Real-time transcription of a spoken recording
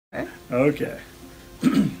Okay.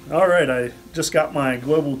 All right, I just got my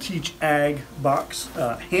Global Teach Ag box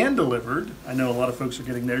hand delivered. I know a lot of folks are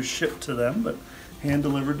getting theirs shipped to them, but hand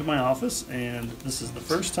delivered to my office, and this is the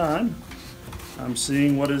first time I'm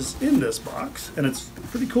seeing what is in this box, and it's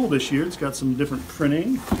pretty cool this year. It's got some different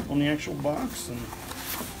printing on the actual box, and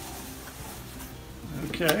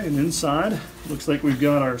okay, and inside looks like we've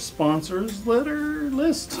got our sponsors letter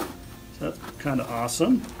list. So that's kind of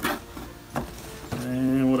awesome.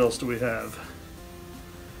 And what else do we have?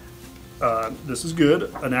 This is good.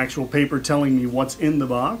 An actual paper telling me what's in the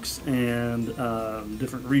box and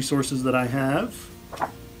different resources that I have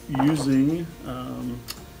using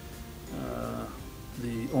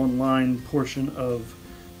the online portion of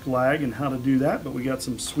GLAG and how to do that. But we got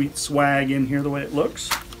some sweet swag in here the way it looks.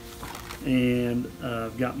 And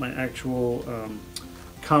I've got my actual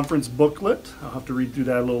conference booklet. I'll have to read through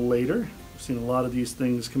that a little later. I've seen a lot of these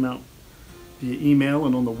things come out via email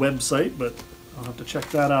and on the website, but I'll have to check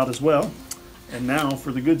that out as well. And now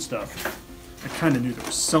for the good stuff. I kind of knew there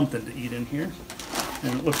was something to eat in here.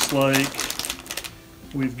 And it looks like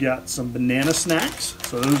we've got some banana snacks.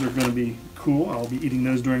 So those are going to be cool. I'll be eating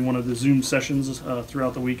those during one of the Zoom sessions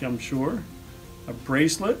throughout the week, I'm sure. A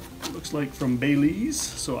bracelet, looks like from Bailey's,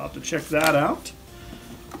 so I'll have to check that out.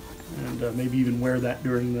 And maybe even wear that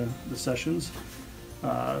during the sessions.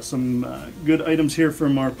 Some good items here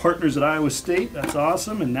from our partners at Iowa State. That's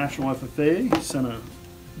awesome. And National FFA sent a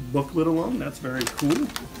booklet along. That's very cool.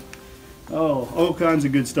 Oh, all kinds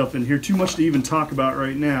of good stuff in here. Too much to even talk about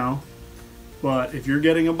right now. But if you're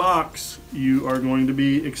getting a box, you are going to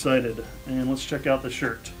be excited. And let's check out the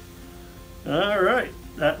shirt. All right.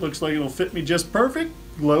 That looks like it'll fit me just perfect.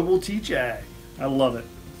 Global Teach Ag. I love it.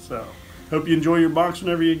 So, hope you enjoy your box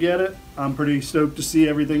whenever you get it. I'm pretty stoked to see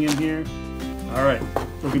everything in here. All right,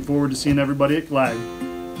 looking forward to seeing everybody at GLAG.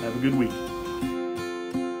 Have a good week.